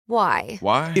Why?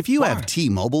 Why? If you have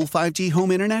T-Mobile 5G home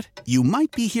internet, you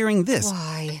might be hearing this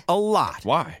Why? a lot.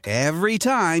 Why? Every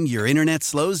time your internet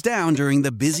slows down during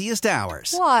the busiest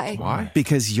hours. Why? Why?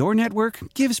 Because your network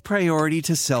gives priority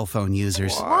to cell phone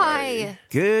users. Why?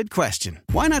 Good question.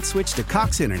 Why not switch to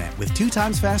Cox Internet with 2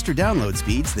 times faster download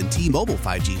speeds than T-Mobile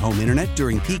 5G home internet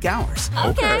during peak hours?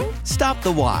 Okay. Stop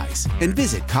the whys and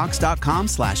visit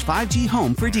cox.com/5G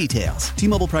home for details.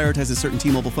 T-Mobile prioritizes certain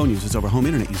T-Mobile phone users over home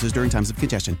internet users during times of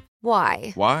congestion.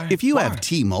 Why? Why? If you have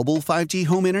T-Mobile 5G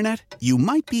home internet, you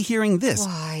might be hearing this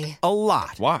Why? a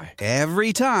lot. Why?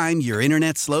 Every time your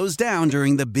internet slows down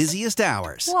during the busiest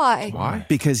hours. Why? Why?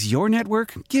 Because your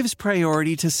network gives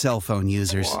priority to cell phone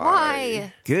users.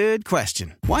 Why? Good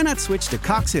question. Why not switch to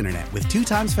Cox Internet with 2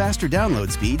 times faster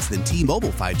download speeds than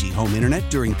T-Mobile 5G home internet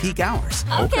during peak hours?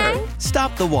 Okay.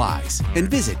 Stop the whys and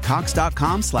visit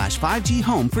cox.com/5G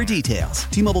home for details.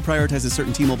 T-Mobile prioritizes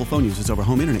certain T-Mobile phone users over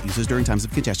home internet users during times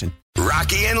of congestion.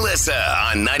 Rocky and Lissa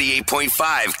on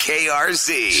 98.5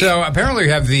 KRZ. So apparently we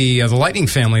have the Lightning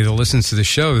family that listens to the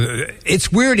show.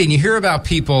 It's weird, and you hear about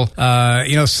people,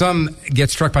 some get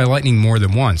struck by lightning more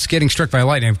than once. Getting struck by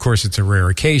lightning, of course, it's a rare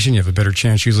occasion. You have a better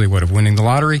chance usually, of winning the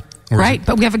lottery? Right,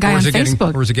 but we have a guy on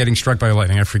Facebook. Or is it getting struck by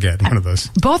lightning? I forget. One of those.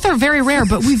 Both are very rare,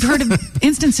 but we've heard of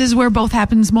instances where both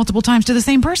happens multiple times to the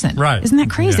same person. Right. Isn't that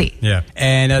crazy? Yeah.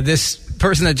 And this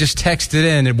person that just texted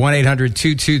in at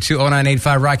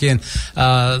 1-800-222-0985, Rocky and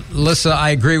Lissa,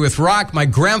 I agree with Rock. My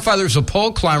grandfather's a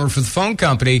pole climber for the phone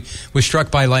company, was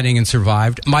struck by lightning and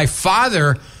survived. My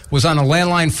father was on a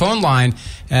landline phone line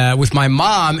with my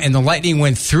mom, and the lightning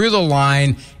went through the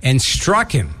line and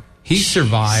struck him. He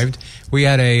survived. We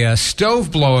had a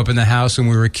stove blow up in the house when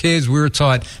we were kids. We were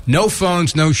taught no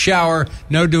phones, no shower,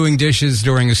 no doing dishes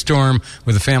during a storm.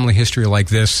 With a family history like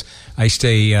this, I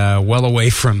stay well away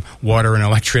from water and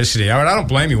electricity. I don't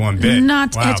blame you one bit.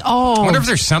 Not at all. I wonder if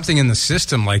there's something in the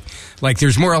system, like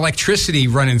there's more electricity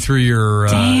running through your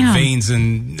veins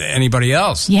than anybody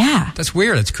else. Yeah. That's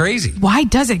weird. That's crazy. Why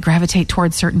does it gravitate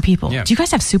towards certain people? Yeah. Do you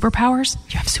guys have superpowers?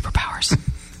 You have superpowers.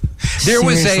 There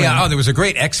was Seriously. there was a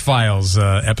great X-Files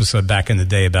episode back in the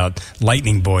day about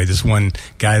Lightning Boy, this one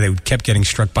guy that kept getting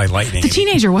struck by lightning. The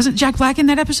teenager, wasn't Jack Black in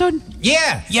that episode?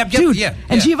 Yeah. Dude, yeah.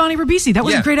 and Giovanni Ribisi. That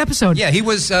was a great episode. Yeah, he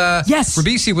was, yes.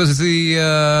 Ribisi was the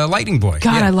Lightning Boy.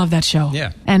 God, I love that show.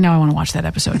 Yeah. And now I want to watch that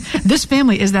episode. This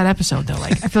family is that episode, though.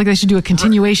 Like, I feel like they should do a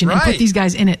continuation and put these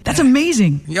guys in it. That's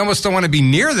amazing. You almost don't want to be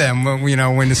near them,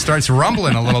 when it starts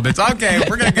rumbling a little bit. It's okay,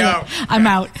 we're going to go. I'm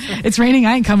out. It's raining.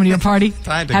 I ain't coming to your party.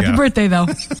 Time to Happy go. birthday, though.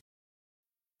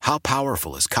 How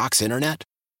powerful is Cox Internet?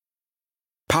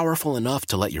 Powerful enough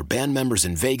to let your band members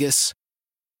in Vegas,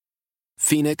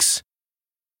 Phoenix,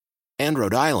 and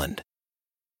Rhode Island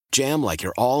jam like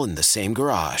you're all in the same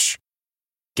garage.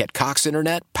 Get Cox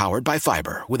Internet powered by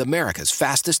fiber with America's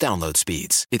fastest download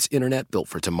speeds. It's internet built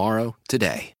for tomorrow,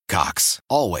 today. Cox,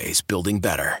 always building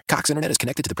better. Cox Internet is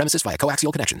connected to the premises via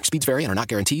coaxial connection. Speeds vary and are not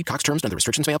guaranteed. Cox terms and other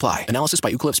restrictions may apply. Analysis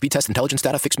by Ookla Speed Test Intelligence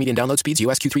Data. Fixed median download speeds.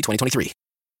 US Q3 2023.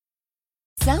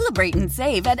 Celebrate and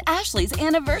save at Ashley's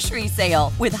Anniversary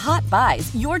Sale. With Hot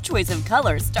Buys, your choice of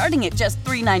colors starting at just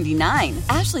 $3.99.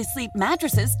 Ashley Sleep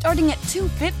mattresses starting at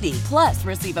 $2.50. Plus,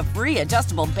 receive a free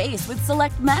adjustable base with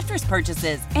select mattress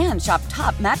purchases. And shop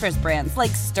top mattress brands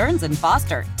like Stearns &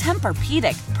 Foster,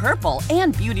 Tempur-Pedic, Purple,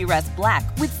 and Beautyrest Black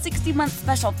with 60-month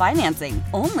special financing.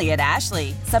 Only at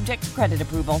Ashley. Subject to credit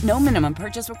approval. No minimum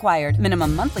purchase required.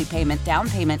 Minimum monthly payment, down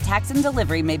payment, tax, and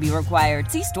delivery may be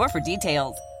required. See store for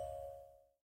details.